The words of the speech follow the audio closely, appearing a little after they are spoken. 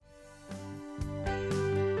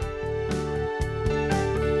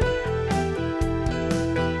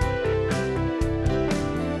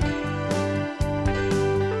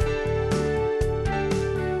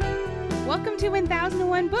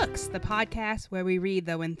Books, the podcast where we read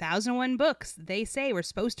the 1001 books they say we're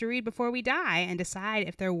supposed to read before we die and decide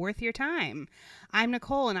if they're worth your time. I'm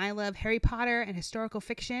Nicole, and I love Harry Potter and historical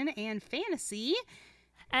fiction and fantasy.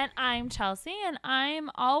 And I'm Chelsea, and I'm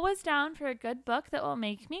always down for a good book that will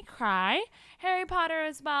make me cry. Harry Potter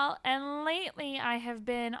as well. And lately I have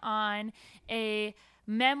been on a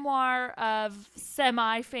memoir of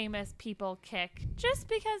semi-famous people kick just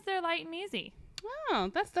because they're light and easy. Oh,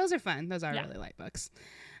 those are fun. Those are really light books.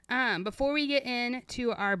 Before we get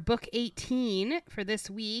into our book 18 for this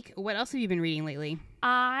week, what else have you been reading lately?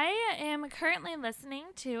 I am currently listening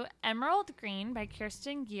to Emerald Green by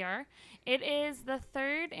Kirsten Gier. It is the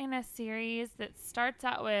third in a series that starts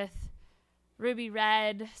out with Ruby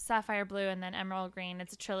Red, Sapphire Blue, and then Emerald Green.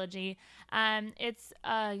 It's a trilogy. It's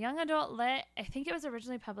a young adult lit. I think it was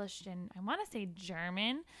originally published in, I want to say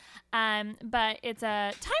German, but it's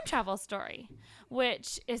a time travel story,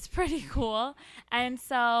 which is pretty cool. And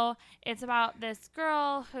so it's about this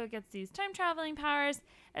girl who gets these time traveling powers.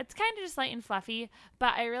 It's kind of just light and fluffy,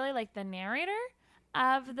 but I really like the narrator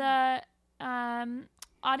of the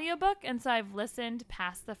audiobook, and so I've listened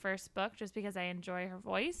past the first book just because I enjoy her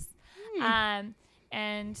voice.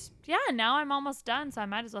 And yeah, now I'm almost done, so I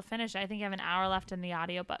might as well finish it. I think I have an hour left in the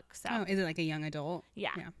audiobook. So. Oh, is it like a young adult?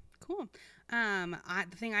 Yeah. Cool.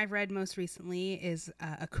 The thing I've read most recently is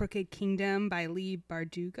A Crooked Kingdom by Leigh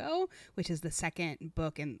Bardugo, which is the second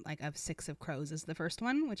book in of Six of Crows is the first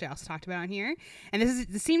one, which I also talked about on here. And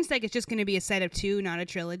this seems like it's just going to be a set of two, not a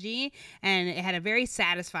trilogy. And it had a very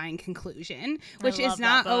satisfying conclusion, which is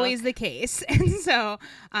not always the case. And so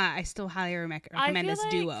I still highly recommend this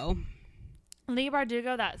duo. Leigh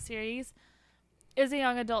Bardugo, that series, is a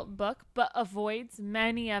young adult book, but avoids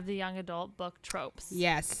many of the young adult book tropes.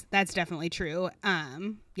 Yes, that's definitely true.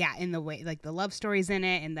 In the way, the love stories in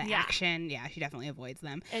it and the action, she definitely avoids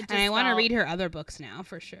them. And I want to read her other books now,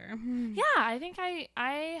 for sure. Yeah, I think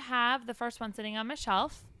I have the first one sitting on my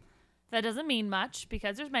shelf. That doesn't mean much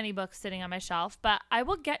because there's many books sitting on my shelf, but I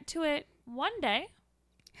will get to it one day.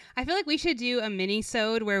 I feel like we should do a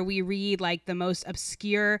mini-sode where we read the most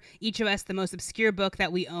obscure, each of us the most obscure book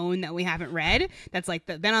that we own that we haven't read. That's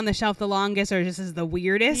been on the shelf the longest or just is the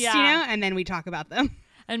weirdest, and then we talk about them.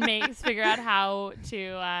 And figure out how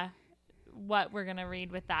to, what we're going to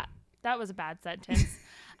read with that. That was a bad sentence.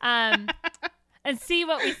 And see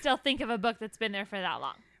what we still think of a book that's been there for that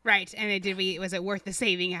long. Right. And was it worth the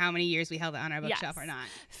saving how many years we held it on our bookshelf or not?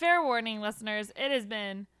 Fair warning, listeners. It has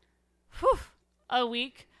been a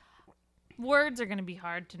week. Words are going to be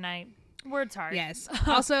hard tonight. Words hard. Yes.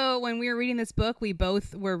 Also, when we were reading this book, we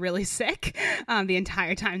both were really sick the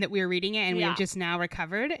entire time that we were reading it, and we have just now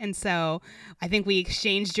recovered. And so I think we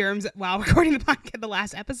exchanged germs while recording the podcast, the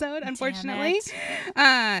last episode, unfortunately.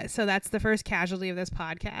 So that's the first casualty of this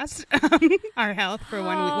podcast, our health for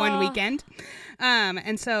one weekend.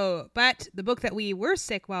 But the book that we were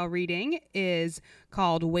sick while reading is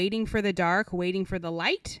called Waiting for the Dark, Waiting for the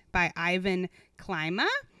Light by Ivan Klima.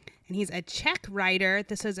 And he's a Czech writer.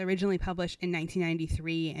 This was originally published in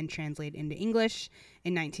 1993 and translated into English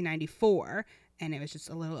in 1994. And it was just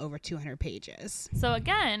a little over 200 pages. So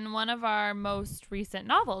again, one of our most recent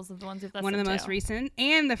novels of the ones we've listened to. One of the most recent.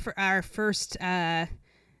 And our first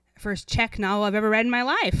Czech novel I've ever read in my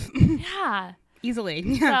life. Yeah.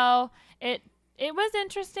 Easily. So it was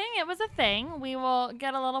interesting. It was a thing. We will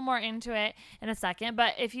get a little more into it in a second.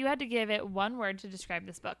 But if you had to give it one word to describe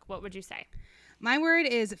this book, what would you say? My word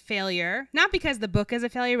is failure, not because the book is a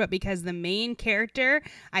failure, but because the main character,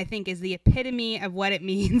 I think, is the epitome of what it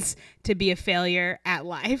means to be a failure at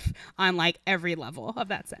life on every level of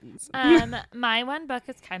that sentence. My one book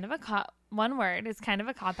is kind of one word is kind of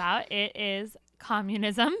a cop-out. It is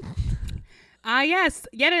communism. Yes.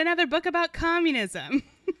 Yet another book about communism.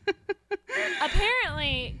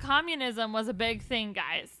 Apparently, communism was a big thing,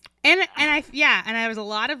 guys. And there was a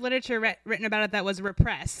lot of literature written about it that was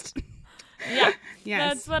repressed. Yeah,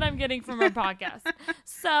 yes. That's what I'm getting from our podcast.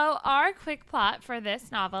 So our quick plot for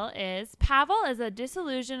this novel is Pavel is a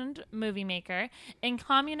disillusioned movie maker in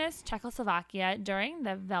communist Czechoslovakia during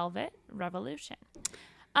the Velvet Revolution.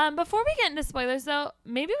 Before we get into spoilers, though,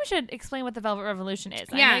 maybe we should explain what the Velvet Revolution is.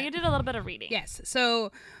 Yeah. I know you did a little bit of reading. Yes.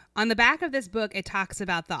 So on the back of this book, it talks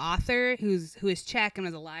about the author who is Czech and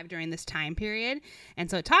was alive during this time period. And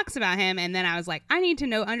so it talks about him. And then I was like, I need to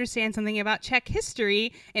understand something about Czech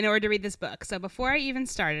history in order to read this book. So before I even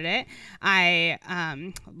started it, I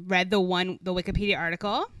read the Wikipedia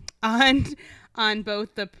article on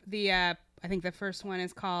both the I think the first one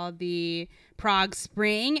is called the Prague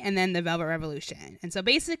Spring and then the Velvet Revolution. And so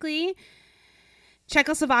basically,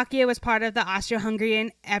 Czechoslovakia was part of the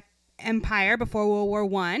Austro-Hungarian empire before World War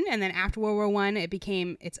One, and then after World War One, it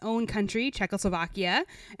became its own country, Czechoslovakia,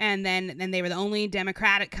 and then they were the only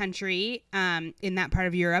democratic country in that part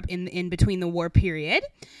of Europe in between the war period.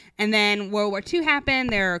 And then World War II happened.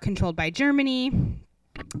 They're controlled by Germany.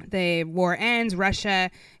 The war ends.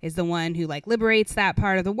 Russia is the one who liberates that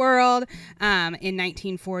part of the world. In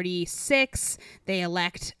 1946, they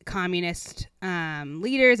elect communist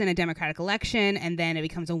leaders in a democratic election, and then it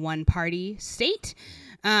becomes a one-party state.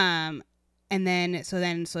 So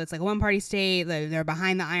it's like a one-party state. They're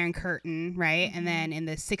behind the Iron Curtain, right? And then in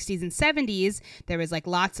the 60s and 70s, there was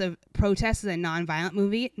lots of protests and nonviolent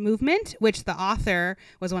movement, which the author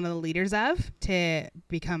was one of the leaders of, to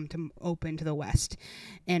open to the West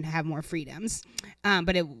and have more freedoms.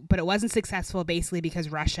 But it wasn't successful, basically because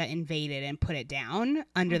Russia invaded and put it down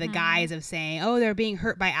under the guise of saying, oh, they're being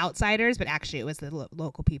hurt by outsiders, but actually it was the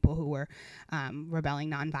local people who were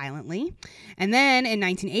rebelling nonviolently. And then in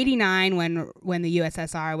 1989, when the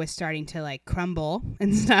USSR was starting to crumble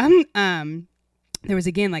and stuff, there was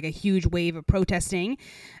again a huge wave of protesting,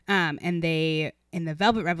 and they in the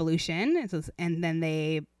Velvet Revolution, and then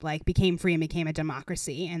they became free and became a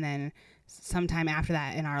democracy, and then sometime after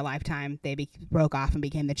that in our lifetime they broke off and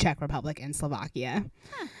became the Czech Republic and Slovakia.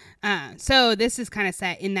 So this is kind of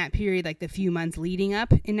set in that period, the few months leading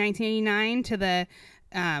up in 1989 to the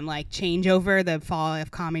changeover, the fall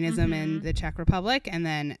of communism in the Czech Republic, and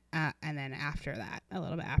then after that, a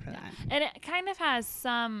little bit after that. And it kind of has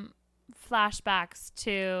some flashbacks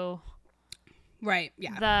to right,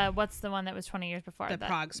 yeah. What's the one that was 20 years before? The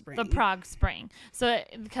Prague Spring. The Prague Spring. So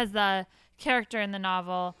because the character in the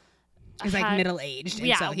novel is middle-aged,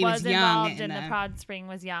 and so he was young involved in the Prague Spring,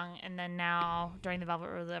 was young, and then now during the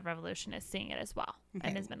Velvet Revolution is seeing it as well,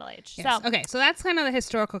 and is middle-aged. Yes. So that's kind of the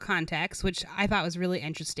historical context, which I thought was really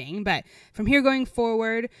interesting. But from here going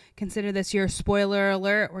forward, consider this your spoiler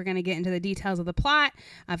alert. We're going to get into the details of the plot.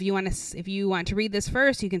 If you want to read this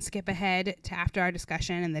first, you can skip ahead to after our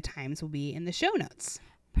discussion, and the times will be in the show notes.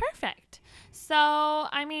 Perfect. So,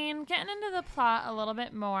 getting into the plot a little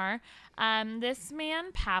bit more, this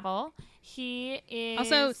man, Pavel, he is...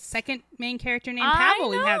 Also, second main character named Pavel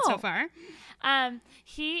we've had so far.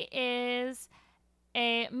 He is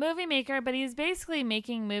a movie maker, but he's basically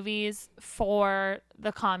making movies for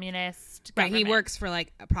the communist government. Right, he works for a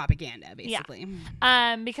propaganda, basically.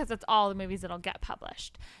 Yeah. Because that's all the movies that'll get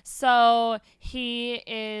published. So he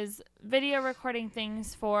is video recording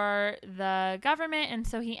things for the government, and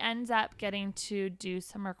so he ends up getting to do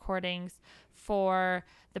some recordings for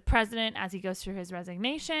the president as he goes through his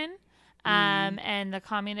resignation, and the end of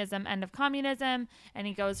communism, and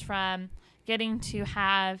he goes from getting to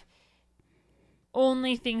have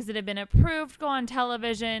only things that have been approved go on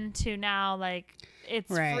television to now it's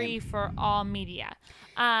free for all media.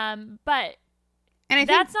 But and I think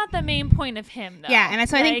that's not the main point of him, though. Yeah, and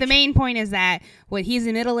so I think the main point is that he's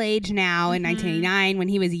in middle age now in 1989. When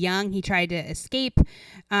he was young, he tried to escape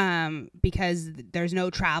because there's no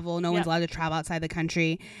travel. No one's allowed to travel outside the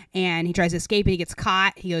country. And he tries to escape and he gets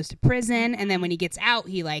caught. He goes to prison. And then when he gets out,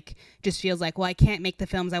 he just feels well, I can't make the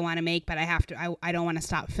films I want to make, but I have to, I don't want to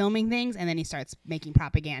stop filming things. And then he starts making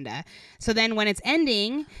propaganda. So then when it's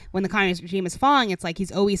ending, when the communist regime is falling, it's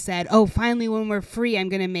he's always said, oh, finally when we're free, I'm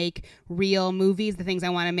going to make real movies, the things I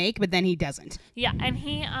want to make, but then he doesn't. Yeah, and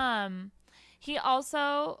he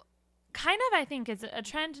also kind of, I think, is a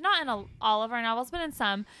trend, not in all of our novels, but in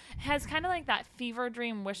some, has kind of that fever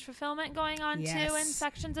dream wish fulfillment going on too in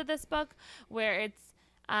sections of this book, where it's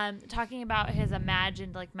talking about his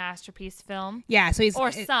imagined masterpiece film. Yeah, so there's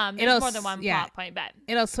more than one plot point, but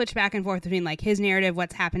it'll switch back and forth between his narrative,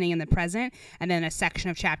 what's happening in the present, and then a section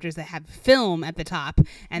of chapters that have film at the top,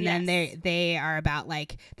 and then they are about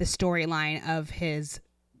the storyline of his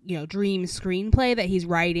dream screenplay that he's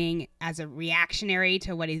writing as a reactionary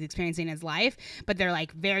to what he's experiencing in his life, but they're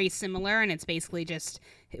very similar, and it's basically just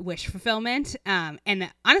wish fulfillment. And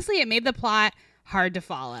honestly, it made the plot hard to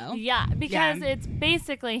follow. Yeah, because it's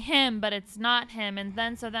basically him, but it's not him. And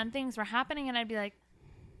then things were happening, and I'd be like,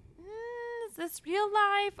 is this real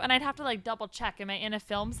life? And I'd have to double check. Am I in a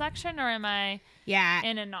film section or am I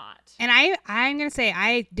in a not? And I'm going to say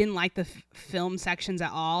I didn't like the film sections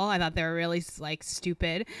at all. I thought they were really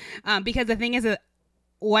stupid. Because the thing is that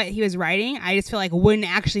what he was writing, I just feel wouldn't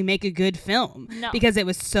actually make a good film. No. Because it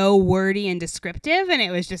was so wordy and descriptive, and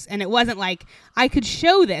it wasn't I could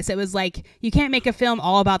show this. It was you can't make a film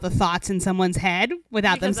all about the thoughts in someone's head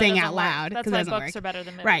without them saying out loud. That's why books are better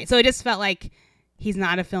than movies. Right. So it just felt he's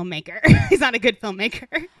not a filmmaker. He's not a good filmmaker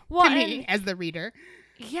to me as the reader.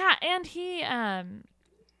 Yeah, and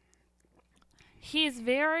he's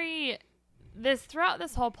very throughout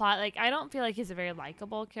this whole plot, like, I don't feel like he's a very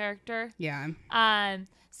likable character. Yeah.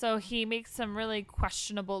 So he makes some really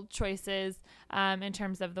questionable choices in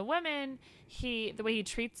terms of the women, the way he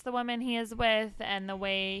treats the women he is with, and the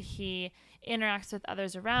way he interacts with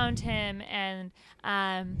others around him. And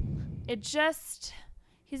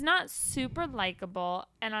he's not super likable.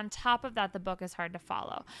 And on top of that, the book is hard to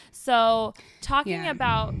follow. So talking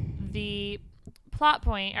about the plot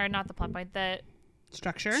point, or not the plot point, the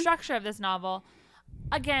structure of this novel,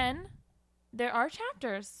 again, there are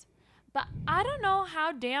chapters. But I don't know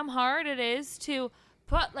how damn hard it is to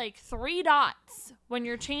put like 3 dots when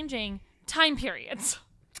you're changing time periods.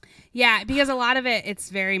 Yeah, because a lot of it's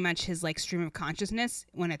very much his like stream of consciousness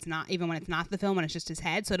when it's not the film, when it's just his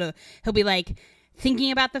head. So he'll be like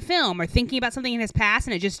thinking about the film or thinking about something in his past,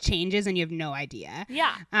 and it just changes and you have no idea.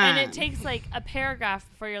 Yeah, and it takes like a paragraph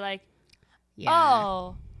before you're like,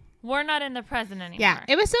 oh, we're not in the present anymore. Yeah,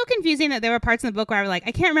 it was so confusing that there were parts in the book where I was like,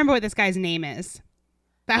 I can't remember what this guy's name is.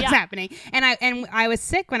 That was happening. And I was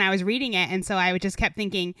sick when I was reading it. And so I just kept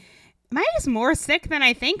thinking, am I just more sick than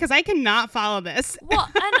I think? Because I cannot follow this. Well,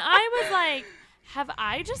 and I was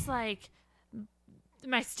like,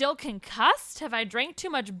 am I still concussed? Have I drank too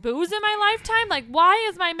much booze in my lifetime? Like, why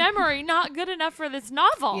is my memory not good enough for this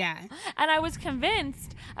novel? Yeah. And I was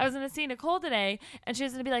convinced I was going to see Nicole today, and she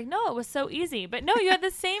was going to be like, no, it was so easy. But no, you had the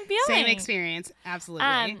same feeling. Same experience.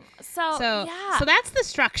 Absolutely. So that's the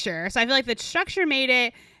structure. So I feel like the structure made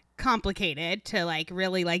it complicated to like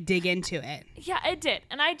really like dig into it. Yeah, it did.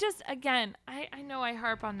 And I just, again, I know I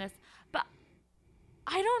harp on this, but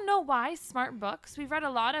I don't know why smart books, we've read a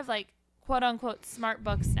lot of like quote unquote smart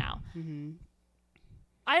books now. Mm-hmm.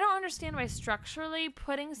 I don't understand why structurally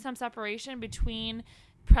putting some separation between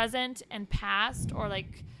present and past, or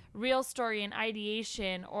like real story and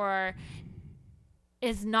ideation, or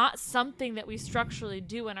is not something that we structurally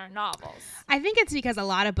do in our novels. I think it's because a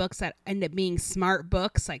lot of books that end up being smart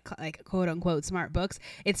books, like quote unquote smart books,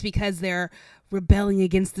 it's because they're rebelling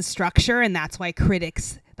against the structure, and that's why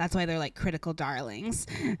they're like critical darlings.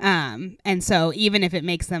 And so even if it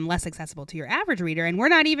makes them less accessible to your average reader, and we're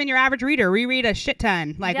not even your average reader, we read a shit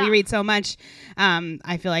ton. Like we read so much.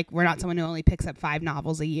 I feel like we're not someone who only picks up 5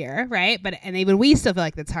 novels a year, right? And even we still feel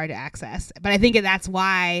like that's hard to access. But I think that's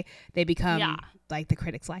why they become like the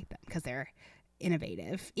critics like them, because they're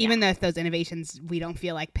innovative, even though if those innovations we don't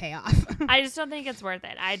feel like pay off. I just don't think it's worth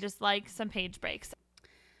it. I just like some page breaks.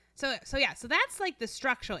 So that's like the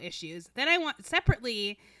structural issues. Then I want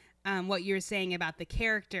separately what you're saying about the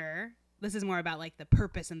character. This is more about like the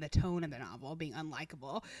purpose and the tone of the novel being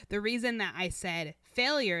unlikable. The reason that I said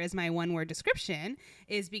failure is my 1-word description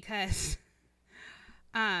is because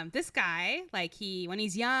this guy, like when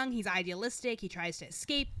he's young, he's idealistic. He tries to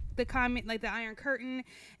escape the Iron Curtain,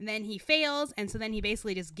 and then he fails, and so then he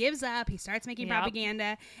basically just gives up. He starts making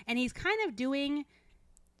propaganda, and he's kind of doing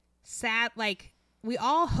sad, like, we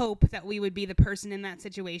all hope that we would be the person in that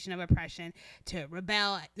situation of oppression to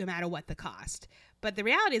rebel no matter what the cost. But the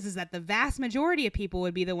reality is that the vast majority of people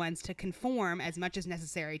would be the ones to conform as much as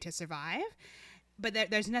necessary to survive. But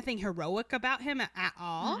there's nothing heroic about him at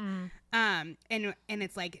all. Mm-hmm. And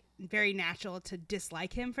it's like very natural to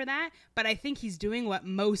dislike him for that. But I think he's doing what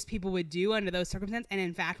most people would do under those circumstances. And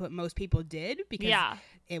in fact, what most people did, because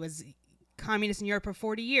it was communist in Europe for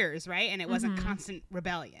 40 years, right? And it wasn't constant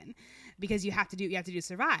rebellion, because you have to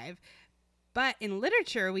survive. But in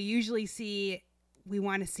literature, we usually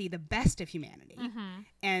want to see the best of humanity. Mm-hmm.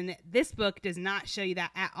 And this book does not show you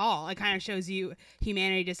that at all. It kind of shows you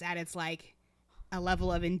humanity just at its like a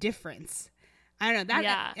level of indifference. I don't know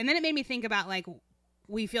that. And then it made me think about like,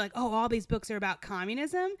 we feel like, oh, all these books are about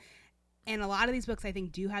communism. And a lot of these books, I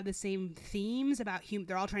think, do have the same themes about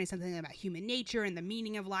they're all trying to say something about human nature and the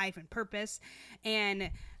meaning of life and purpose.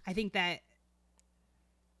 And I think that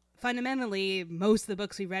fundamentally, most of the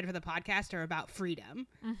books we read for the podcast are about freedom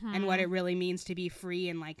and what it really means to be free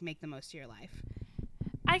and like make the most of your life.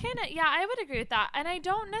 I would agree with that. And I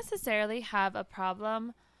don't necessarily have a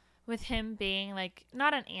problem with him being like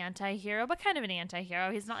not an anti-hero, but kind of an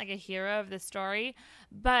anti-hero. He's not like a hero of the story,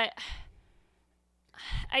 but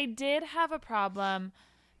I did have a problem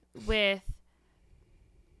with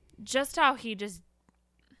just how he just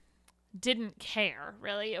didn't care,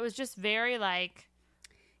 really. It was just very like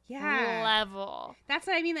level. That's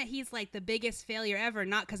what I mean, that he's like the biggest failure ever,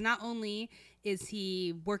 because not only is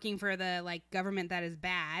he working for the like government that is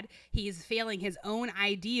bad, he's failing his own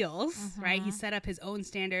ideals, right? He set up his own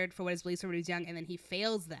standard for what his beliefs were when he was young, and then he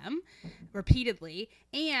fails them repeatedly.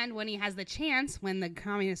 And when he has the chance, when the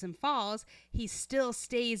communism falls, he still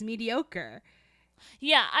stays mediocre.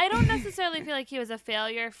 Yeah, I don't necessarily feel like he was a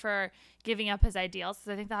failure for giving up his ideals,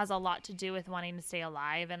 because I think that has a lot to do with wanting to stay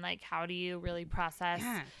alive and like how do you really process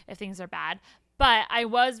if things are bad. But I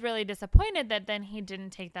was really disappointed that then he didn't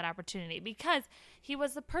take that opportunity, because he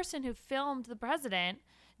was the person who filmed the president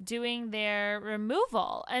doing their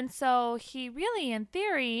removal. And so he really, in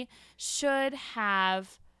theory, should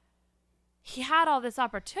have, he had all this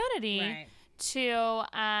opportunity to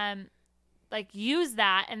like use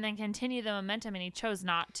that and then continue the momentum, and he chose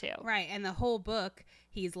not to. Right. And the whole book,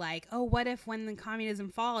 he's like, oh, what if when the communism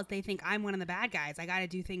falls, they think I'm one of the bad guys? I got to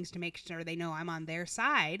do things to make sure they know I'm on their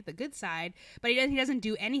side, the good side. But he doesn't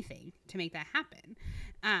do anything to make that happen.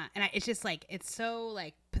 It's just like, it's so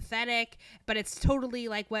like pathetic, but it's totally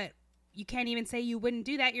like what you can't even say you wouldn't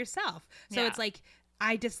do that yourself. So it's like,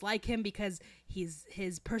 I dislike him because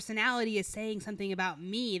his personality is saying something about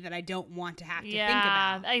me that I don't want to have to think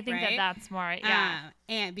about. I think that's more,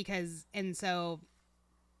 and so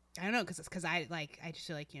I don't know, because I just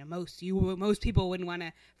feel like, you know, most people wouldn't want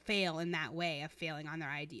to fail in that way of failing on their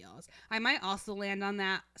ideals. I might also land on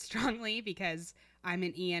that strongly because I'm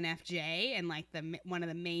an ENFJ, and like one of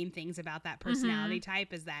the main things about that personality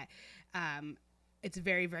type is that it's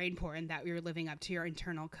very, very important that you're living up to your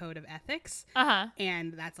internal code of ethics.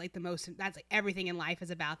 And that's like that's like everything in life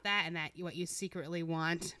is about that. And that what you secretly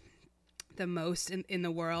want the most in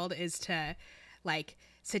the world is to like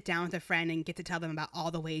sit down with a friend and get to tell them about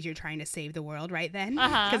all the ways you're trying to save the world right then.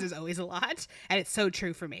 Because there's always a lot. And it's so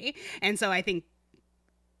true for me. And so I think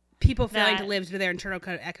people failing to live to their internal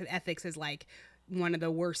code of ethics is like one of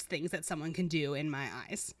the worst things that someone can do in my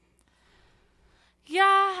eyes. Yeah,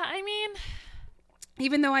 I mean,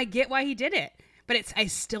 even though I get why he did it, but I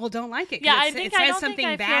still don't like it. Yeah, it says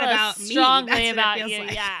something bad about me. Strongly about you.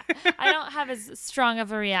 Like. Yeah, I don't have as strong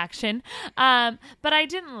of a reaction, but I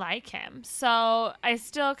didn't like him, so I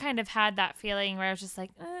still kind of had that feeling where I was just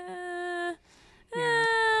like, what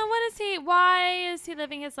is he? Why is he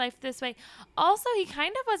living his life this way? Also, he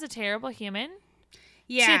kind of was a terrible human.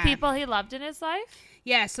 Yeah, to people he loved in his life.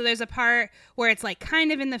 Yeah, so there's a part where it's like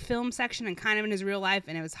kind of in the film section and kind of in his real life,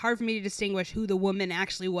 and it was hard for me to distinguish who the woman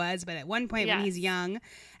actually was. But at one point when he's young,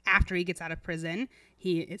 after he gets out of prison,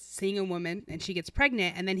 he is seeing a woman and she gets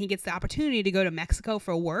pregnant, and then he gets the opportunity to go to Mexico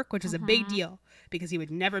for work, which is a big deal because he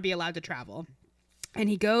would never be allowed to travel. And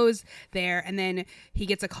he goes there, and then he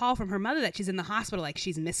gets a call from her mother that she's in the hospital, like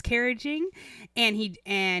she's miscarriaging. And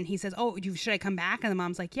he says, oh, should I come back? And the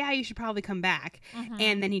mom's like, yeah, you should probably come back.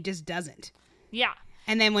 And then he just doesn't. Yeah.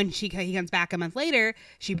 And then when he comes back a month later,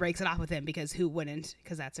 she breaks it off with him because who wouldn't?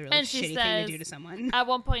 Because that's a really shitty thing to do to someone. At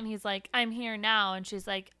one point, he's like, I'm here now. And she's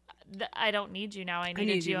like, I don't need you now. I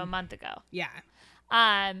needed you a month ago. Yeah.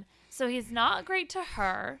 So he's not great to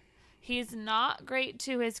her. He's not great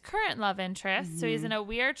to his current love interest. So he's in a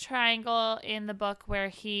weird triangle in the book where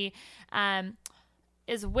he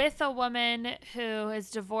is with a woman who is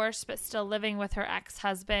divorced but still living with her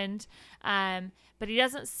ex-husband. But he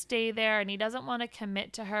doesn't stay there, and he doesn't want to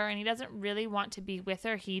commit to her, and he doesn't really want to be with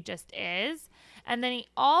her. He just is. And then he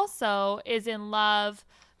also is in love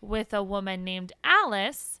with a woman named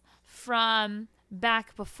Alice from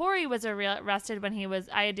back before he was arrested, when he was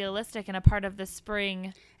idealistic and a part of the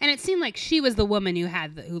spring. And it seemed like she was the woman who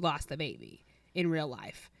lost the baby in real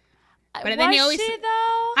life. But then she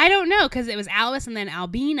though? I don't know, because it was Alice and then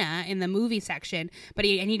Albina in the movie section. But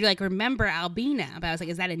he'd like remember Albina. But I was like,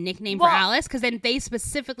 is that a nickname for Alice? Because then they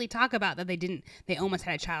specifically talk about that they almost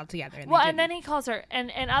had a child together. And then he calls her,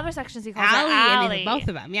 and in other sections he calls Allie, her Allie. And both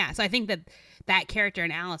of them, yeah. So I think that character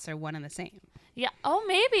and Alice are one and the same. Yeah. Oh,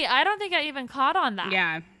 maybe. I don't think I even caught on that.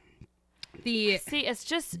 Yeah. See, it's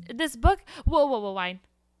just this book. Whoa, wine.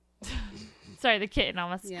 Sorry, the kitten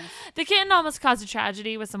almost. Yes. The kitten almost caused a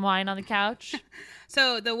tragedy with some wine on the couch.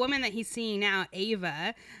 So the woman that he's seeing now,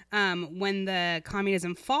 Ava, when the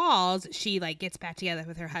communism falls, she like gets back together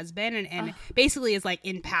with her husband and basically is like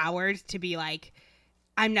empowered to be like,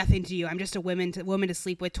 I'm nothing to you. I'm just a woman to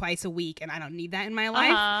sleep with twice a week, and I don't need that in my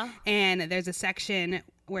life. And there's a section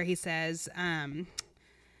where he says,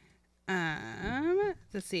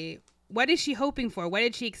 let's see. What is she hoping for? What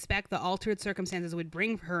did she expect the altered circumstances would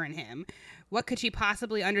bring her and him? What could she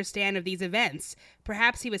possibly understand of these events?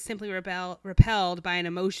 Perhaps he was simply repelled by an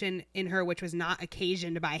emotion in her which was not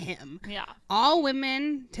occasioned by him. Yeah. All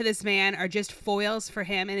women to this man are just foils for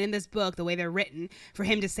him, and in this book, the way they're written, for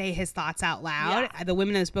him to say his thoughts out loud. Yeah. The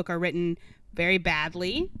women in this book are written very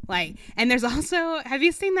badly. And there's also, have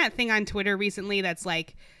you seen that thing on Twitter recently that's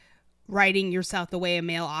like, writing yourself the way a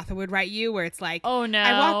male author would write you, where it's like, oh no,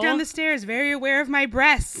 I walk down the stairs very aware of my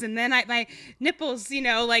breasts, and then my nipples,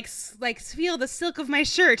 like feel the silk of my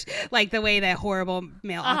shirt, like the way that horrible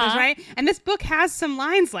male authors write. And this book has some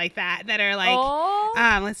lines like that are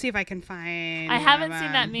like, let's see if I can find. I haven't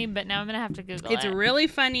seen that meme, but now I'm gonna have to Google it. It's really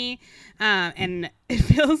funny, and it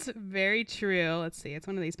feels very true. Let's see, it's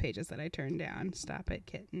one of these pages that I turned down. Stop it,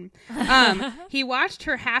 kitten. He watched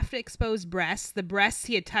her half-exposed breasts, the breasts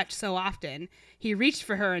he had touched so often. He reached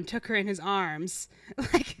for her and took her in his arms.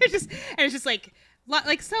 It's just like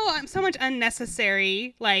so much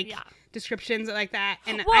unnecessary descriptions like that.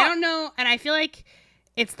 And I don't know, and I feel like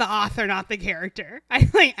it's the author, not the character. I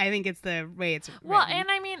think it's the way it's written. Well, and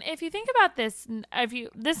I mean, if you think about this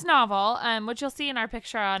novel, which you'll see in our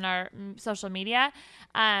picture on our social media,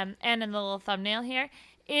 and in the little thumbnail here,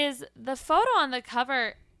 is the photo on the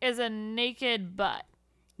cover is a naked butt.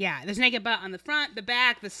 Yeah, there's naked butt on the front, the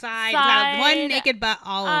back, the side. One naked butt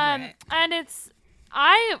all over it. And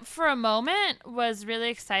I, for a moment, was really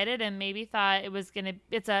excited and maybe thought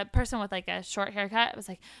it's a person with like a short haircut. It was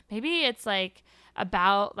like, maybe it's like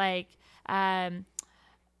about like LGBTQ,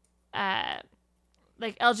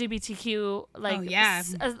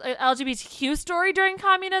 a LGBTQ story during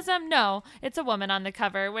communism. No, it's a woman on the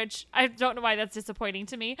cover, which I don't know why that's disappointing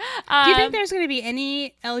to me. Do you think there's going to be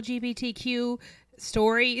any LGBTQ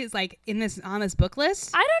stories like on this book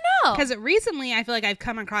list? I don't know, because recently I feel like I've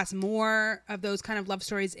come across more of those kind of love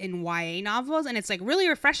stories in YA novels, and it's like really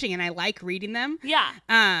refreshing, and I like reading them.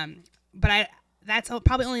 But that's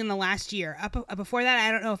probably only in the last year. Before that,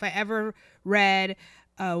 I don't know if I ever read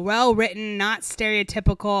a well-written, not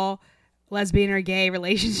stereotypical lesbian or gay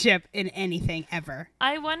relationship in anything ever.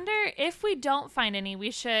 I wonder if we don't find any,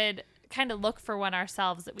 we should kind of look for one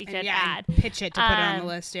ourselves that we could add. And pitch it to put it on the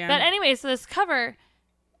list, yeah. But anyway, so this cover,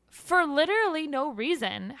 for literally no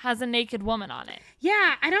reason, has a naked woman on it.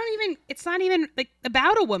 Yeah, it's not even like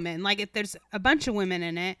about a woman. Like there's a bunch of women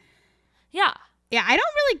in it. Yeah. Yeah, I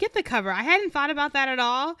don't really get the cover. I hadn't thought about that at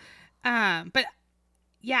all. But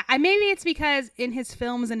yeah, maybe it's because in his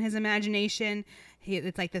films and his imagination,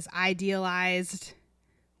 it's like this idealized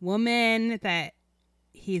woman that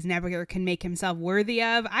he's never can make himself worthy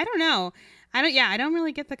of. I don't know. I don't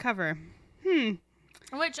really get the cover.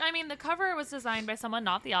 Which, I mean, the cover was designed by someone,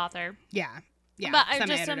 not the author. Yeah. But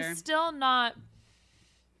I'm still not,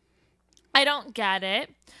 I don't get it.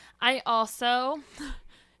 I also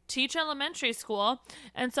teach elementary school,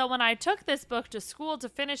 and so when I took this book to school to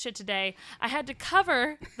finish it today, I had to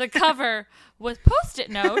cover the cover with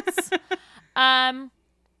Post-it notes,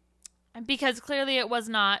 because clearly it was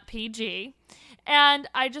not PG. And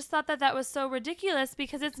I just thought that was so ridiculous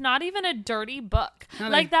because it's not even a dirty book.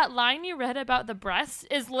 Like that line you read about the breasts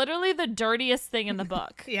is literally the dirtiest thing in the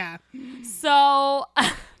book. Yeah. So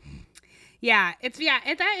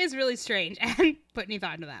that is really strange. I hadn't put any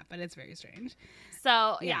thought into that, but it's very strange.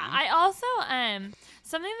 So yeah, I also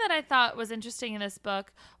something that I thought was interesting in this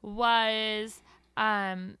book was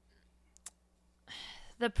the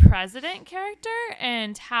president character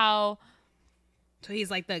and how. So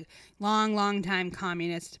he's like the long time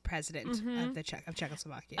communist president of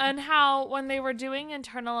Czechoslovakia. And how when they were doing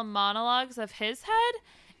internal monologues of his head,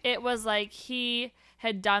 it was like he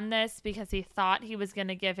had done this because he thought he was going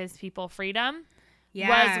to give his people freedom.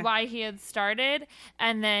 Yeah. Was why he had started.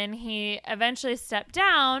 And then he eventually stepped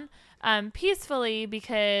down peacefully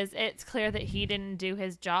because it's clear that he didn't do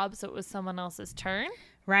his job, so it was someone else's turn.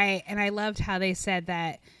 Right. And I loved how they said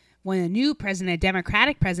that when a new president, a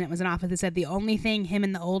Democratic president, was in office, they said the only thing him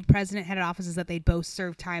and the old president had in office is that they both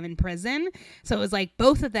served time in prison. So it was like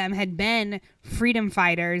both of them had been freedom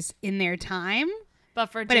fighters in their time.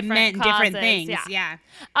 But it meant causes, different things. Yeah.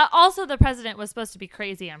 Also, the president was supposed to be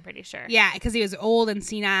crazy, I'm pretty sure. Yeah, because he was old and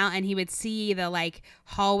senile, and he would see the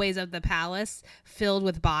hallways of the palace filled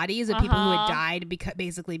with bodies of people who had died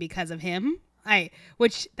because of him.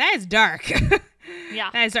 Which that is dark. Yeah,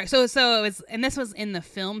 that is dark. So it was, and this was in the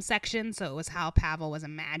film section. So it was how Pavel was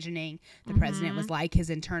imagining the president was like, his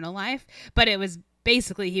internal life. But it was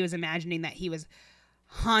basically he was imagining that he was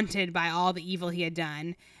haunted by all the evil he had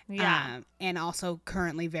done. Yeah, and also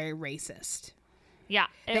currently very racist. Yeah,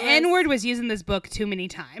 the N-word was used in this book too many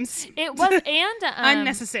times. It was, and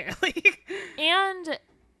unnecessarily. And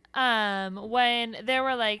when there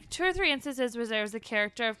were like 2 or 3 instances where there was a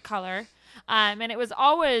character of color, and it was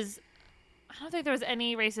always, I don't think there was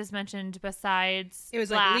any races mentioned besides it was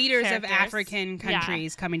black like leaders characters. of African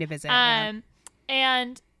countries coming to visit. And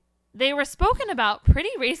they were spoken about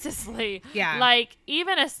pretty racistly. Yeah, like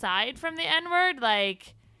even aside from the N-word,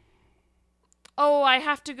 like oh, I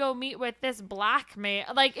have to go meet with this black man.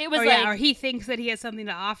 Like, it was or he thinks that he has something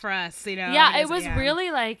to offer us, Yeah, it was really,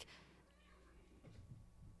 like,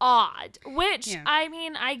 odd. Which, I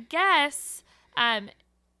mean, I guess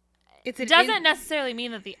it doesn't necessarily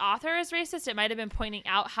mean that the author is racist. It might have been pointing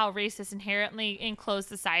out how racist inherently enclosed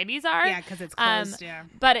societies are. Yeah, because it's closed,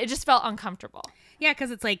 But it just felt uncomfortable. Yeah, because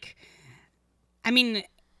it's like, I mean,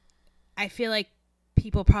 I feel like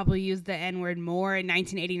people probably use the N-word more in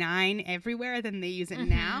 1989 everywhere than they use it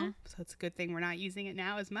now. So it's a good thing we're not using it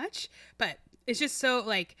now as much. But it's just so,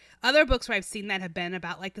 like, other books where I've seen that have been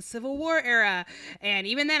about, like, the Civil War era. And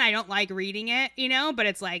even then, I don't like reading it, you know? But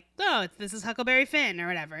it's like, oh, this is Huckleberry Finn or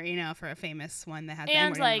whatever, you know, for a famous one that has the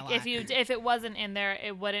N-word like, in it a lot. if it wasn't in there,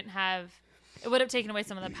 it would have taken away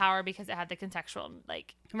some of the power because it had the contextual,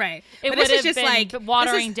 like... Right. It would have been like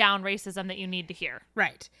watering down racism that you need to hear.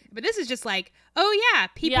 Right. But this is just like, oh, yeah,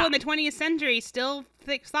 people in the 20th century still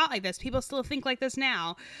thought like this. People still think like this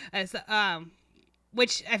now.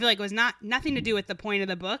 Which I feel like was nothing to do with the point of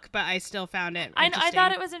the book, but I still found it interesting. I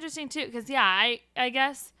thought it was interesting, too, because, I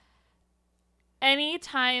guess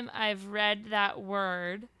anytime I've read that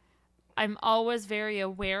word, I'm always very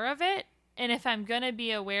aware of it. And if I'm going to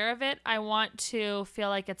be aware of it, I want to feel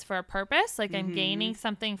like it's for a purpose. Like I'm gaining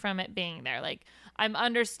something from it being there. Like I'm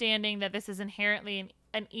understanding that this is inherently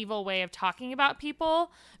an evil way of talking about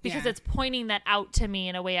people because it's pointing that out to me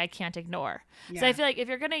in a way I can't ignore. Yeah. So I feel like if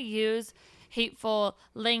you're going to use hateful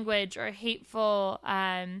language or hateful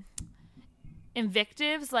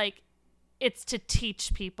invectives, like it's to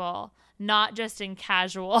teach people, not just in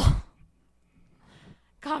casual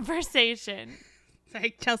conversation.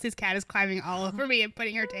 Like Chelsea's cat is climbing all over me and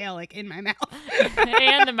putting her tail like in my mouth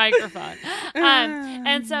and the microphone.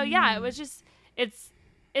 And so it was just it's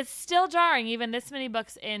still jarring even this many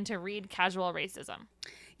books in to read casual racism.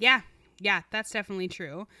 Yeah, that's definitely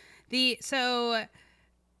true. So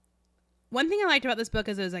one thing I liked about this book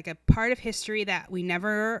is it was like a part of history that I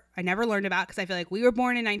never learned about because I feel like we were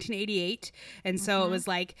born in 1988, and so it was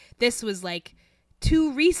like this was like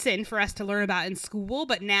too recent for us to learn about in school,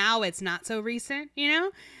 but now it's not so recent, you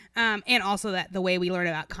know? And also that the way we learn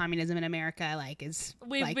about communism in America, like, is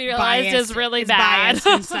we've like realized biased, is really bad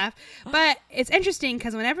and stuff. But it's interesting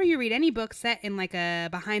because whenever you read any book set in like a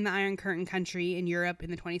behind the Iron Curtain country in Europe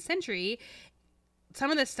in the 20th century,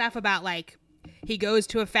 some of the stuff about like he goes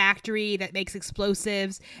to a factory that makes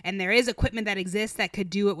explosives and there is equipment that exists that could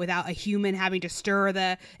do it without a human having to stir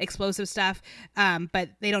the explosive stuff. But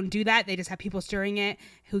they don't do that. They just have people stirring it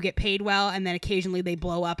who get paid well. And then occasionally they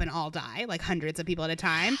blow up and all die, like hundreds of people at a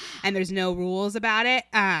time. And there's no rules about it.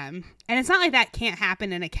 And it's not like that can't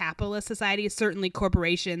happen in a capitalist society. Certainly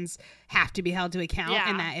corporations have to be held to account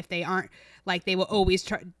and that if they aren't, like, they will always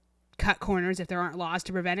try cut corners if there aren't laws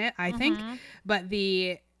to prevent it, I think. But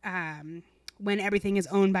when everything is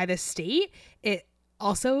owned by the state, it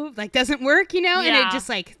also like doesn't work, you know? And it just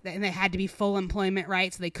like, and they had to be full employment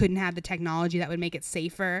rights, so they couldn't have the technology that would make it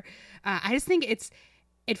safer. I just think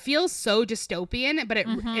it feels so dystopian, but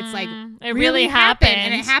it's like it really happened.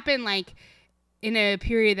 And it happened like in a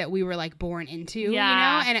period that we were like born into, you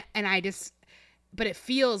know? And I just, but it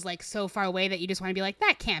feels like so far away that you just want to be like,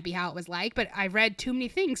 that can't be how it was like. But I read too many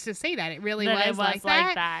things to say that it really was like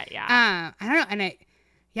that. Yeah. I don't know. And it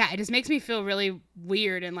just makes me feel really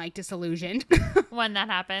weird and like disillusioned when that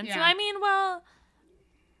happens. Yeah. So, I mean, well,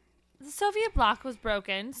 the Soviet bloc was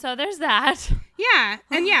broken, so there's that. Yeah.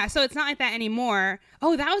 And so it's not like that anymore.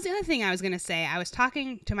 Oh, that was the other thing I was going to say. I was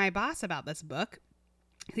talking to my boss about this book.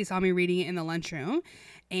 He saw me reading it in the lunchroom,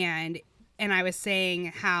 and I was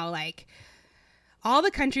saying how like all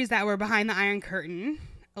the countries that were behind the Iron Curtain,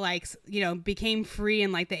 like, you know, became free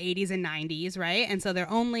in like the 80s and 90s, right? And so they're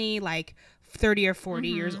only like 30 or 40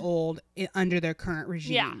 years old under their current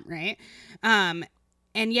regime, right?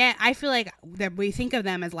 And yet I feel like that we think of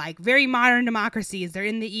them as like very modern democracies. They're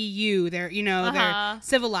in the EU. They're, you know, they're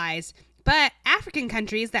civilized. But African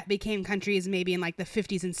countries that became countries maybe in like the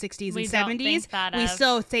 50s and 60s and 70s, we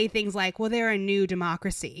still say things like, well, they're a new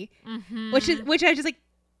democracy, which I just like,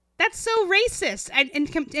 that's so racist.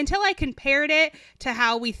 Until I compared it to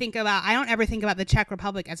how we think about, I don't ever think about the Czech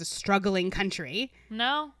Republic as a struggling country.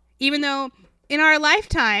 No. Even though in our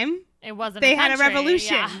lifetime, it wasn't they had a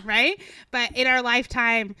revolution, right? But in our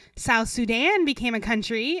lifetime, South Sudan became a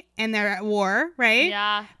country and they're at war, right?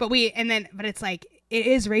 Yeah. But it's like, it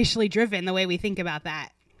is racially driven the way we think about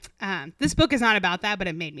that. This book is not about that, but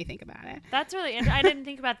it made me think about it. That's really interesting. I didn't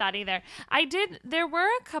think about that either. There were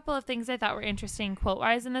a couple of things I thought were interesting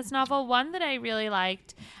quote-wise in this novel. One that I really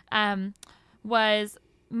liked was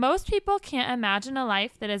most people can't imagine a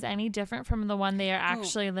life that is any different from the one they are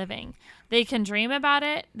actually living. They can dream about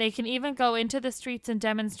it. They can even go into the streets and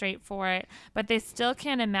demonstrate for it, but they still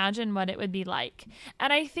can't imagine what it would be like.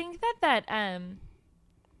 And I think that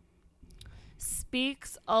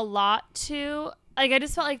speaks a lot to, like, I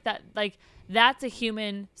just felt like that, like, that's a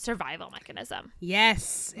human survival mechanism.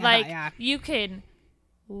 Yes. Like, you can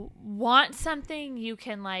want something, you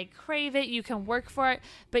can like crave it, you can work for it,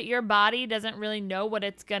 but your body doesn't really know what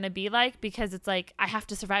it's going to be like, because it's like, I have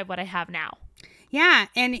to survive what I have now. Yeah.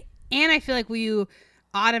 And I feel like you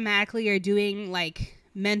automatically are doing like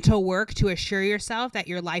mental work to assure yourself that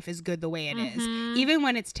your life is good the way it is, even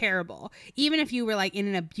when it's terrible. Even if you were like in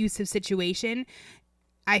an abusive situation,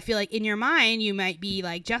 I feel like in your mind you might be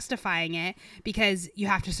like justifying it because you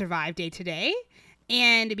have to survive day to day,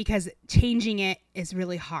 and because changing it is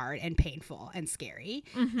really hard and painful and scary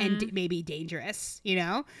and maybe dangerous, you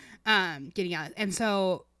know, getting out. And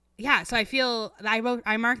so, yeah, so I feel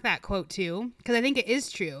I marked that quote too, because I think it is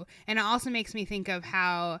true. And it also makes me think of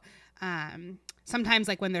how sometimes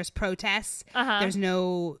like when there's protests,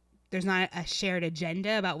 there's not a shared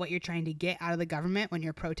agenda about what you're trying to get out of the government when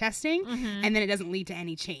you're protesting. And then it doesn't lead to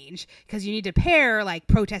any change, because you need to pair like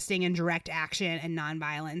protesting and direct action and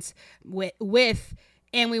nonviolence with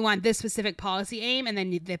and we want this specific policy aim, and then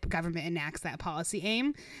the government enacts that policy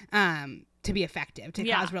aim to be effective, to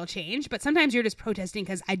cause real change. But sometimes you're just protesting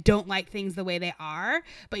because I don't like things the way they are,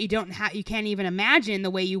 but you can't even imagine the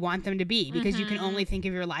way you want them to be, because you can only think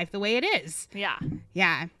of your life the way it is. Yeah.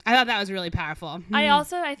 I thought that was really powerful.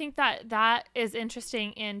 I think that is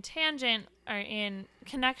interesting in tangent or in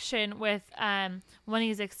connection with when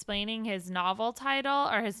he's explaining his novel title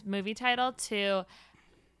or his movie title to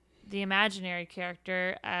the imaginary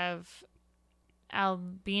character of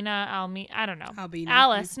Albina.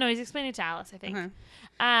 Alice. No, he's explaining it to Alice, I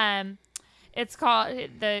think. It's called,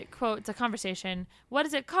 the quote, it's a conversation. What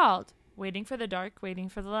is it called? Waiting for the dark, waiting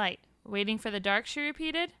for the light. Waiting for the dark, she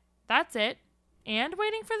repeated. That's it. And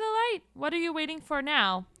waiting for the light. What are you waiting for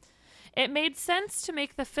now? It made sense to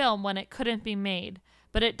make the film when it couldn't be made,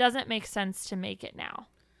 but it doesn't make sense to make it now.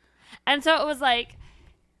 And so it was like,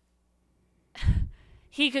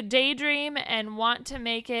 he could daydream and want to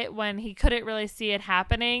make it when he couldn't really see it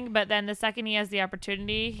happening, but then the second he has the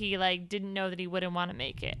opportunity, he like didn't know that he wouldn't want to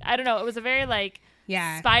make it. I don't know. It was a very like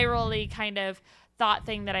spirally kind of thought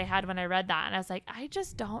thing that I had when I read that, and I was like, I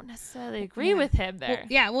just don't necessarily agree with him there.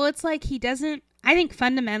 Well, it's like he doesn't. I think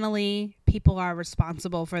fundamentally people are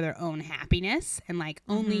responsible for their own happiness, and like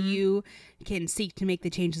only you can seek to make the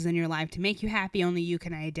changes in your life to make you happy. Only you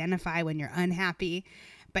can identify when you're unhappy.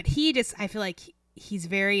 But I feel like he's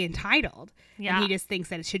very entitled, and he just thinks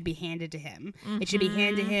that it should be handed to him. It should be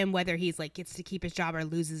handed to him whether he's like gets to keep his job or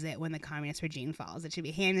loses it when the communist regime falls. It should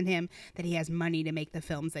be handed him that he has money to make the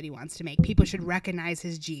films that he wants to make. People should recognize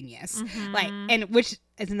his genius, and which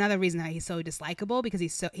is another reason why he's so dislikable, because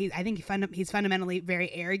he's fundamentally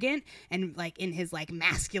very arrogant and like in his like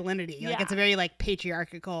masculinity. Like it's a very like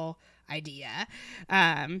patriarchal idea.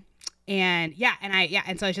 And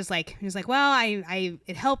so it's just like, he was like, well,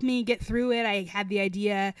 it helped me get through it. I had the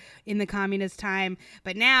idea in the communist time,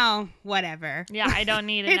 but now whatever. Yeah, I don't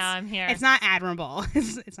need it now. I'm here. It's not admirable.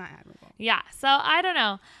 It's not admirable. Yeah. So I don't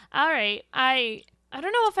know. All right. I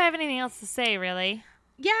don't know if I have anything else to say, really.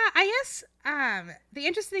 Yeah, I guess the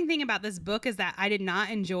interesting thing about this book is that I did not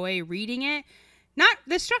enjoy reading it. Not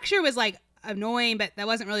the structure was like annoying, but that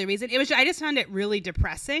wasn't really a reason. I just found it really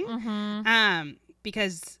depressing.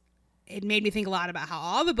 Because it made me think a lot about how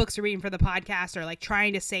all the books we're reading for the podcast are like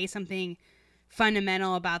trying to say something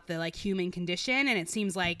fundamental about the like human condition. And it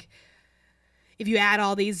seems like if you add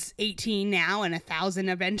all these 18 now and 1,000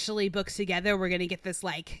 eventually books together, we're going to get this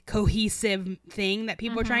like cohesive thing that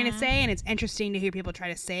people are trying to say. And it's interesting to hear people try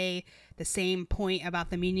to say the same point about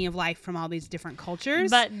the meaning of life from all these different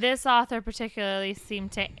cultures. But this author particularly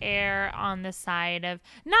seemed to err on the side of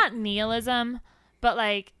not nihilism, but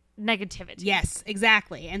like negativity. Yes,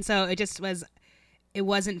 exactly. And so it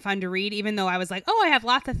wasn't fun to read, even though I was like, oh, I have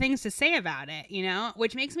lots of things to say about it, you know,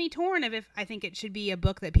 which makes me torn if I think it should be a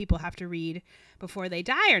book that people have to read before they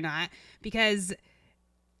die or not, because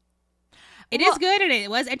it is good, and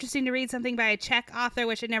it was interesting to read something by a Czech author,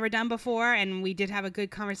 which I'd never done before, and we did have a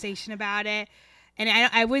good conversation about it. And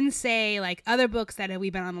I wouldn't say like other books that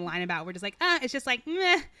we've been on the line about, we're just like, it's just like,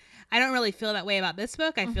 meh. I don't really feel that way about this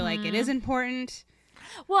book. I feel like it is important.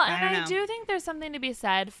 Well, and I do think there's something to be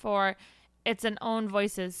said for it's an own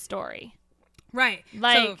voices story. Right.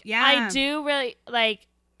 Like, so, I do really, like,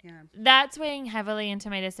 that's weighing heavily into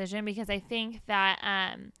my decision, because I think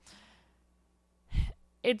that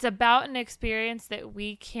it's about an experience that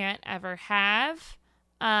we can't ever have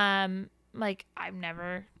Like, I'm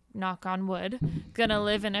never, knock on wood, gonna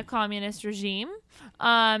live in a communist regime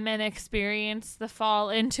and experience the fall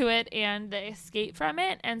into it and the escape from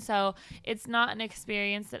it. And so it's not an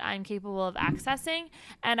experience that I'm capable of accessing.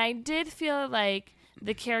 And I did feel like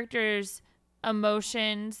the character's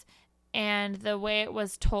emotions and the way it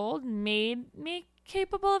was told made me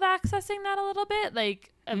capable of accessing that a little bit,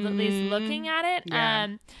 like at least looking at it. Yeah.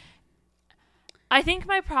 I think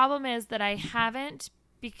my problem is that I haven't,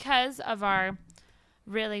 because of our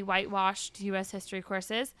really whitewashed U.S. history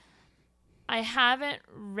courses, I haven't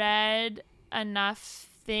read enough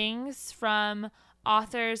things from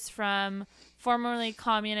authors from formerly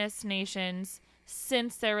communist nations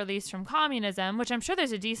since their release from communism, which I'm sure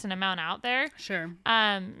there's a decent amount out there. Sure.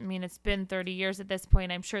 I mean, it's been 30 years at this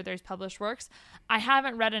point. I'm sure there's published works. I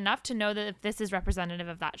haven't read enough to know that if this is representative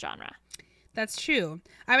of that genre. That's true.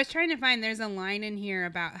 I was trying to find, there's a line in here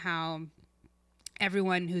about how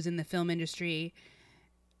everyone who's in the film industry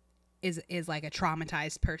is like a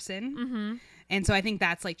traumatized person. Mm-hmm. And so I think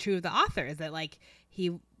that's like true of the author, is that like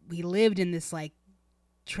he lived in this like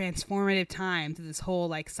transformative time through this whole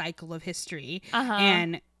like cycle of history.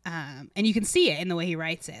 And you can see it in the way he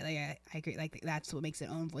writes it. Like I agree, like that's what makes it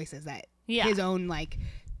own voice, is that his own like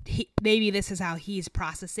maybe this is how he's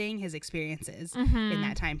processing his experiences in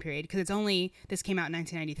that time period, because this came out in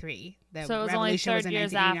 1993. So it was only 30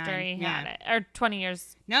 years after he had it, or 20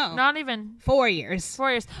 years. No, not even 4 years.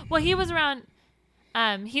 4 years. Well, he was around.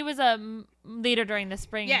 He was a leader during the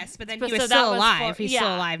spring. Yes, but then he was still alive. He's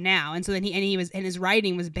still alive now, and so then his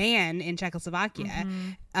writing was banned in Czechoslovakia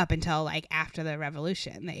up until like after the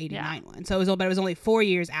revolution, the '89 one. So it was only 4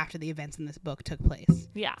 years after the events in this book took place.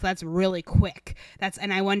 Yeah, so that's really quick.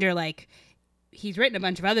 And I wonder, like, he's written a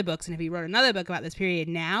bunch of other books, and if he wrote another book about this period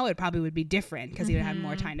now, it probably would be different because he would have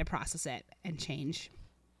more time to process it and change.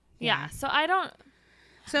 Yeah. So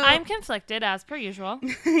I'm conflicted as per usual.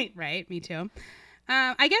 Right. Me too.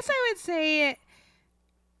 I guess I would say,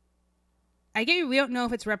 we don't know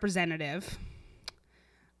if it's representative.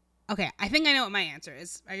 Okay, I think I know what my answer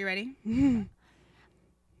is. Are you ready?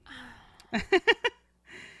 I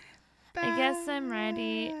guess I'm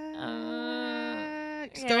ready.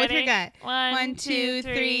 Just go with your gut. 1, 2,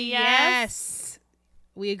 3, yes.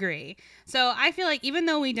 We agree. So I feel like even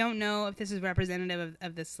though we don't know if this is representative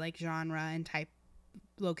of this like genre and type,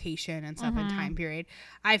 location and stuff and time period,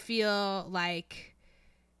 I feel like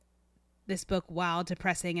this book, while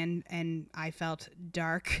depressing and I felt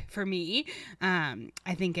dark for me,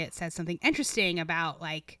 I think it says something interesting about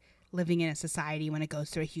like living in a society when it goes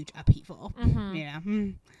through a huge upheaval. You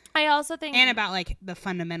know, I also think, and about like the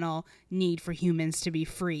fundamental need for humans to be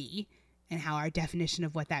free and how our definition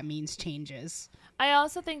of what that means changes. I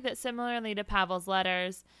also think that similarly to Pavel's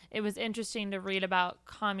letters, it was interesting to read about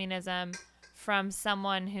communism from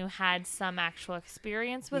someone who had some actual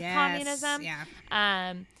experience with communism.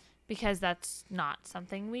 Yeah. Because that's not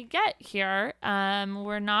something we get here.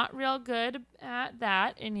 We're not real good at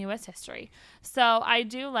that in U.S. history. So I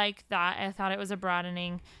do like that. I thought it was a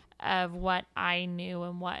broadening of what I knew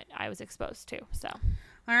and what I was exposed to. So,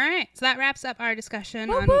 all right. So that wraps up our discussion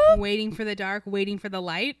on Waiting for the Dark, Waiting for the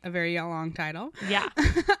Light, a very long title. Yeah.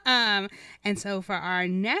 And so for our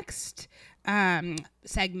next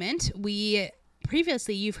segment,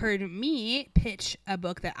 previously, you've heard me pitch a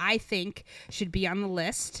book that I think should be on the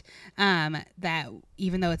list, that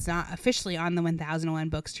even though it's not officially on the 1001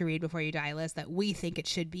 Books to Read Before You Die list, that we think it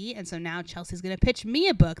should be. And so now Chelsea's going to pitch me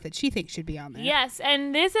a book that she thinks should be on there. Yes,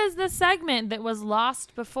 and this is the segment that was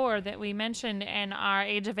lost before that we mentioned in our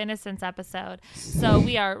Age of Innocence episode. So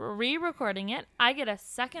we are re-recording it. I get a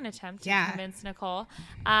second attempt to convince Nicole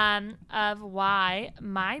of why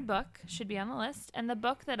my book should be on the list. And the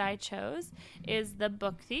book that I chose is The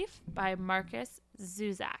Book Thief by Markus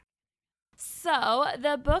Zusak. So,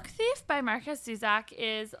 The Book Thief by Markus Zusak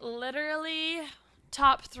is literally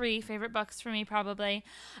top 3 favorite books for me, probably.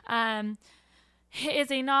 It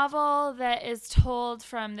is a novel that is told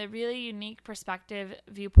from the really unique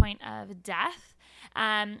viewpoint of death.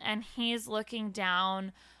 And he's looking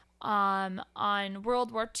down on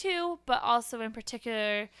World War II, but also in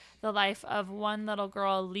particular the life of one little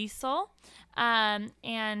girl, Liesel,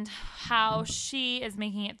 and how she is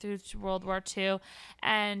making it through to World War II,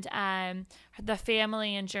 and the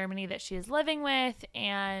family in Germany that she is living with,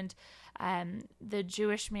 and the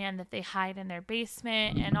Jewish man that they hide in their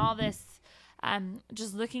basement, and all this,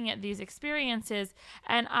 just looking at these experiences.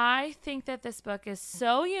 And I think that this book is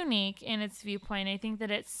so unique in its viewpoint. I think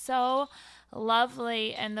that it's so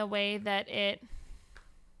lovely in the way that it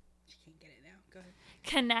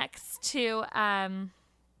connects to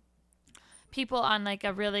people on like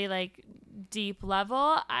a really like deep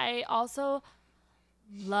level. I also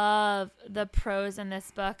love the prose in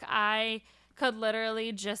this book. I could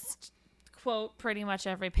literally just quote pretty much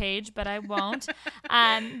every page, but I won't.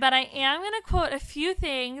 But I am going to quote a few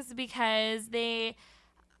things because these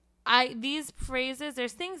phrases,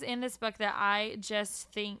 there's things in this book that I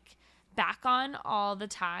just think back on all the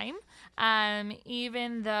time,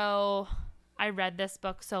 even though I read this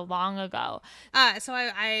book so long ago. So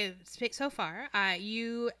I speak so far.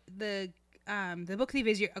 The Book Thief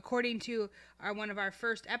is according to one of our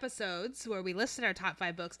first episodes where we listed our top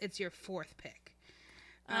 5 books. It's your 4th pick.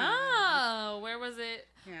 Where was it?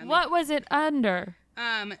 Yeah, what was it under?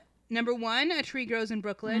 Number 1, A Tree Grows in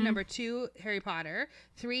Brooklyn. Mm-hmm. Number 2, Harry Potter.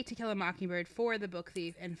 3, To Kill a Mockingbird. 4, The Book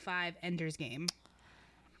Thief. And 5, Ender's Game.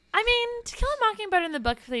 I mean, To Kill a Mockingbird and The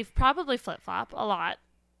Book Thief probably flip-flop a lot.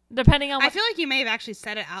 Depending on I feel like you may have actually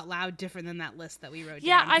said it out loud different than that list that we wrote down.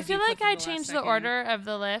 Yeah, I feel like I changed the order of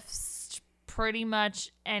the list pretty much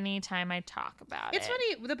any time I talk about it. It's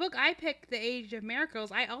funny, the book I picked, The Age of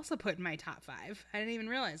Miracles, I also put in my top 5. I didn't even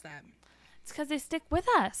realize that. It's because they stick with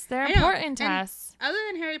us. They're important to us. Other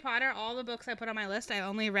than Harry Potter, all the books I put on my list, I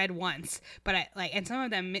only read once. But and some of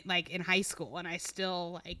them in high school, and I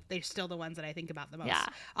still they're still the ones that I think about the most. Yeah.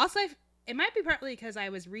 Also, it might be partly because I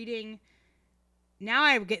was reading. Now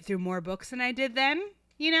I get through more books than I did then.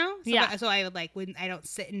 So I would when I don't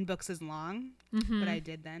sit in books as long, but I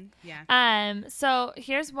did then. Yeah. So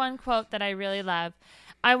here's one quote that I really love.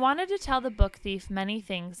 I wanted to tell the book thief many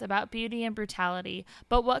things about beauty and brutality,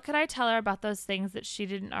 but what could I tell her about those things that she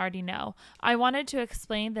didn't already know? I wanted to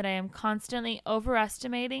explain that I am constantly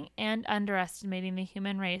overestimating and underestimating the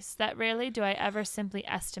human race, that rarely do I ever simply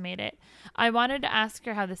estimate it. I wanted to ask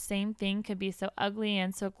her how the same thing could be so ugly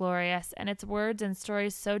and so glorious, and its words and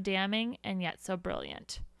stories so damning and yet so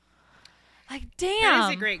brilliant. Like, damn. That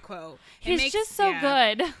is a great quote. He's just so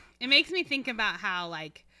good. It makes me think about how,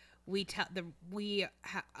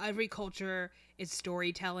 every culture is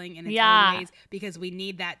storytelling in its own ways because we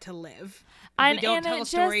need that to live. If we don't tell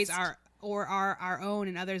stories our own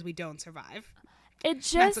and others, we don't survive. It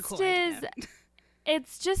just is.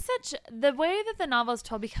 It's just the way that the novel is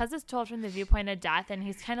told, because it's told from the viewpoint of Death, and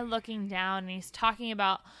he's kind of looking down and he's talking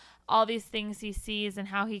about all these things he sees and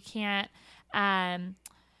how he can't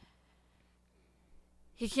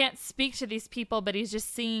speak to these people, but he's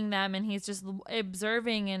just seeing them and he's just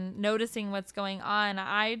observing and noticing what's going on.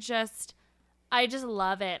 I just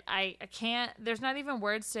love it. I can't, there's not even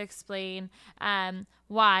words to explain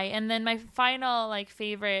why. And then my final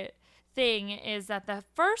favorite thing is that the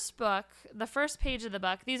first page of the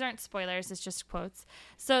book, these aren't spoilers, it's just quotes.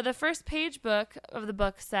 So the first page of the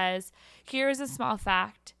book says, "Here is a small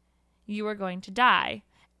fact, you are going to die."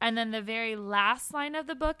 And then the very last line of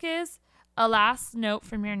the book is, "A last note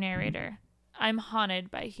from your narrator. I'm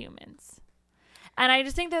haunted by humans." And I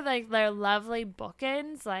just think that they're lovely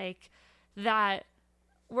bookends, that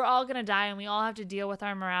we're all going to die and we all have to deal with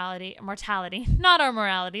our mortality, not our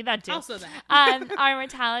morality, that too. Also that. Our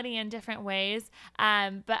mortality in different ways.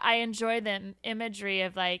 But I enjoy the imagery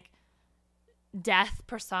of death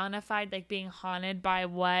personified, being haunted by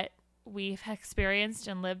what we've experienced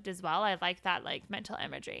and lived as well. I like that mental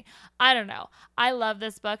imagery. I don't know. I love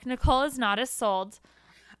this book. Nicole is not as sold.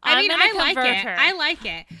 I like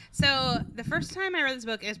it. So the first time I read this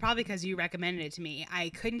book, it was probably because you recommended it to me. I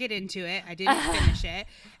couldn't get into it. I didn't finish it.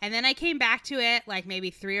 And then I came back to it maybe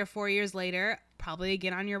 3 or 4 years later, probably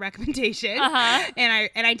again on your recommendation. And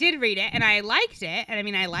I did read it and I liked it.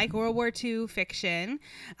 And I like World War II fiction.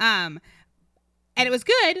 And it was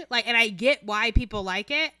good. And I get why people like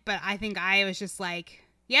it, but I think I was just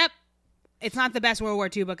yep, it's not the best World War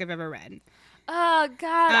II book I've ever read. Oh,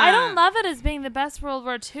 God. I don't love it as being the best World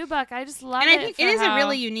War II book. I just love it. And I think it is a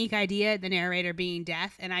really unique idea, the narrator being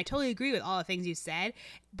death. And I totally agree with all the things you said.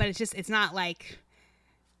 But it's not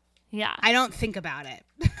yeah, I don't think about it.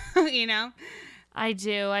 I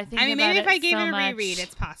do. I think maybe if I gave it a reread,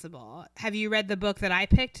 it's possible. Have you read the book that I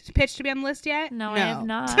pitched to be on the list yet? No. I have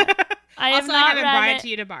not. I haven't brought it to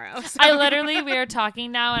you to borrow. So. We are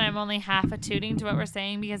talking now and I'm only half attuning to what we're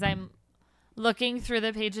saying because I'm looking through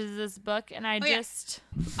the pages of this book and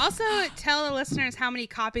Also tell the listeners how many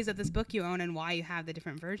copies of this book you own and why you have the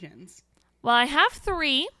different versions. Well, I have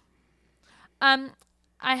 3. I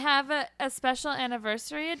have a special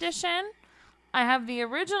anniversary edition. I have the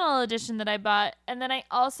original edition that I bought, and then I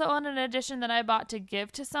also own an edition that I bought to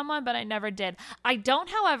give to someone, but I never did. I don't,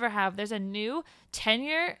 however, there's a new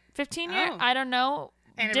 10-year, 15-year, I don't know,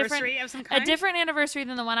 anniversary of some kind? A different anniversary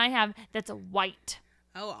than the one I have that's white.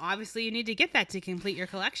 Oh, obviously you need to get that to complete your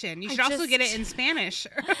collection. You should also get it in Spanish.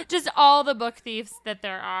 Just all the book thieves that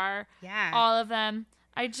there are. Yeah. All of them.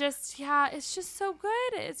 it's just so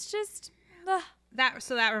good. It's just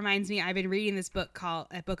that reminds me, I've been reading this book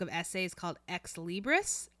a book of essays called Ex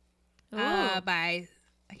Libris by,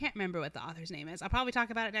 I can't remember what the author's name is. I'll probably talk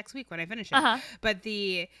about it next week when I finish it. But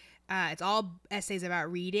it's all essays about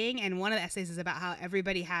reading, and one of the essays is about how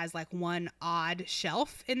everybody has like one odd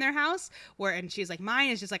shelf in their house and she's like, mine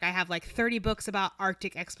is just like, I have like 30 books about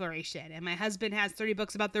Arctic exploration, and my husband has 30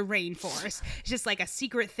 books about the rainforest. It's just like a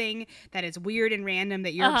secret thing that is weird and random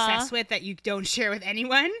that you're obsessed with that you don't share with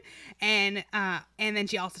anyone. And then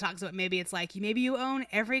she also talks about maybe it's like, maybe you own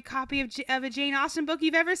every copy of a Jane Austen book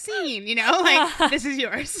you've ever seen, like this is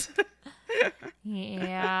yours.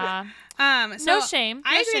 Yeah. So no shame.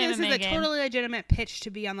 I agree this is a totally legitimate pitch to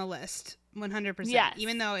be on the list. 100%. Yes.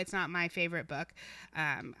 Even though it's not my favorite book,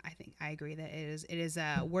 I agree that it is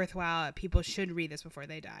worthwhile. People should read this before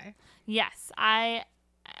they die. Yes, I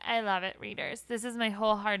love it, readers. This is my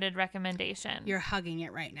wholehearted recommendation. You're hugging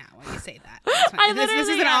it right now when you say that.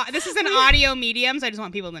 This is an audio medium, so I just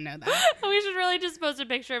want people to know that. We should really just post a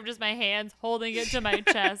picture of just my hands holding it to my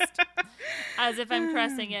chest as if I'm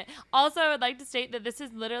caressing it. Also, I would like to state that this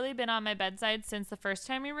has literally been on my bedside since the first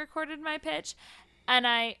time we recorded my pitch, and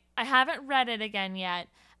I haven't read it again yet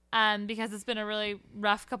because it's been a really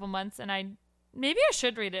rough couple months, and maybe I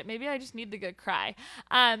should read it. Maybe I just need the good cry.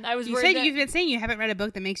 You've been saying you haven't read a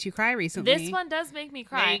book that makes you cry recently. This one does make me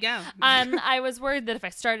cry. There you go. I was worried that if I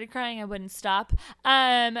started crying, I wouldn't stop.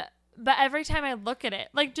 But every time I look at it,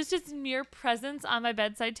 like just its mere presence on my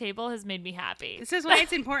bedside table has made me happy. This is why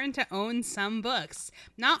it's important to own some books.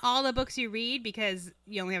 Not all the books you read because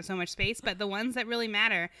you only have so much space, but the ones that really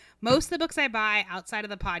matter. Most of the books I buy outside of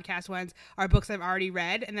the podcast ones are books I've already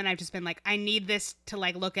read, and then I've just been like, I need this to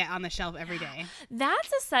like look at on the shelf every day.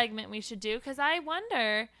 That's a segment we should do, because I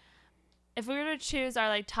wonder if we were to choose our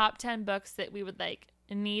like top 10 books that we would like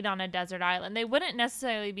need on a desert island. They wouldn't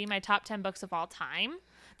necessarily be my top 10 books of all time.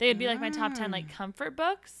 They would be like my top 10 like comfort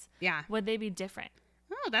books. Yeah. Would they be different?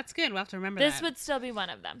 Oh, that's good. We'll have to remember this that. This would still be one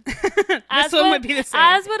of them. This one would be the same.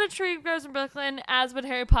 As would A Tree Grows in Brooklyn, as would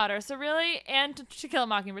Harry Potter. So really, and To Kill a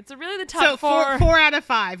Mockingbird. So really the top four. 4 out of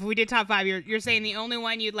 5. We did top 5. You're saying the only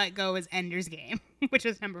one you'd let go is Ender's Game, which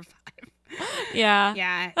is number 5. Yeah.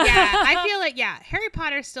 Yeah. I feel like, Harry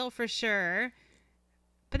Potter still for sure.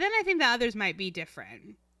 But then I think the others might be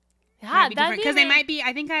different. Yeah, because they might be.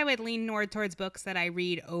 I think I would lean more towards books that I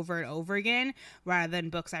read over and over again rather than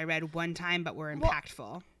books I read one time but were impactful.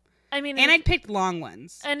 Well, I mean, and I'd pick long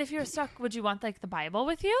ones. And if you're stuck, would you want like the Bible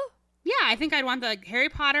with you? Yeah, I think I'd want the Harry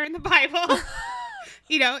Potter and the Bible,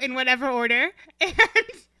 in whatever order,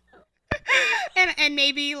 and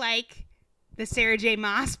maybe like the Sarah J.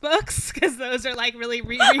 Maas books, because those are like really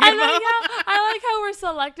readable. I like how we're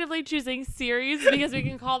selectively choosing series because we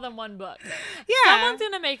can call them one book. Yeah. Someone's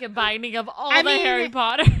going to make a binding of all the Harry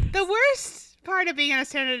Potter. The worst part of being on a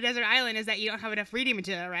stranded desert island is that you don't have enough reading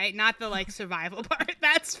material, right? Not the like survival part.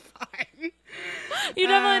 That's fine. You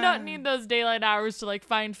definitely don't need those daylight hours to like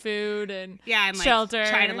find food and shelter. Like,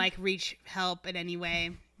 try to like reach help in any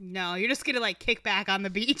way. No, you're just going to like kick back on the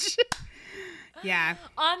beach. Yeah.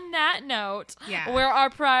 On that note, where our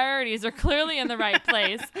priorities are clearly in the right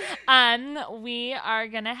place, we are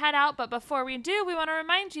going to head out. But before we do, we want to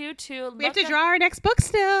remind you to We have to draw our next book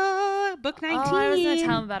still. Book 19. Oh, I was going to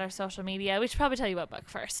tell them about our social media. We should probably tell you what book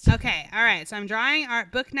first. Okay. All right. So I'm drawing our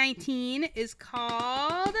book 19 is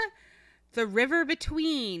called The River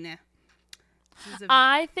Between.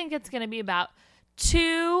 I think it's going to be about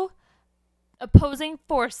two opposing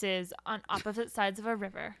forces on opposite sides of a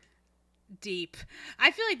river. Deep.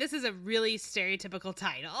 I feel like this is a really stereotypical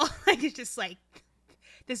title. Like it's just like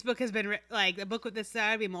this book has been like a book with this.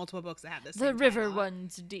 There would be multiple books that have this. The river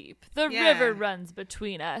runs deep. The river runs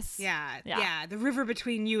between us. Yeah. The river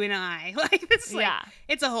between you and I. Like it's like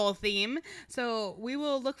it's a whole theme. So we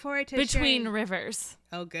will look forward to between rivers.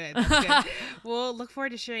 Oh, good. That's good. We'll look forward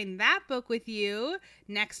to sharing that book with you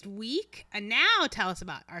next week. And now tell us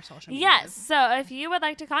about our social media. Yes. So if you would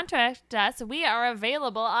like to contact us, we are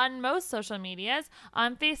available on most social medias,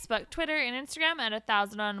 on Facebook, Twitter, and Instagram at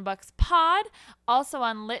 1001 Books Pod. Also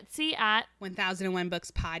on Litzy at 1001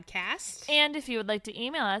 Books Podcast. And if you would like to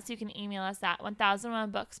email us, you can email us at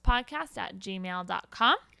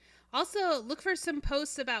 1001bookspodcast@gmail.com. Also, look for some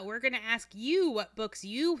posts about we're going to ask you what books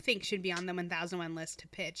you think should be on the 1001 list to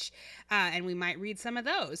pitch, and we might read some of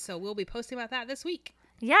those. So we'll be posting about that this week.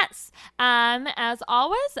 Yes. As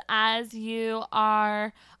always, as you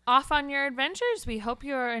are off on your adventures, we hope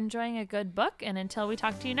you are enjoying a good book. And until we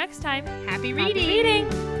talk to you next time, happy reading. Happy reading.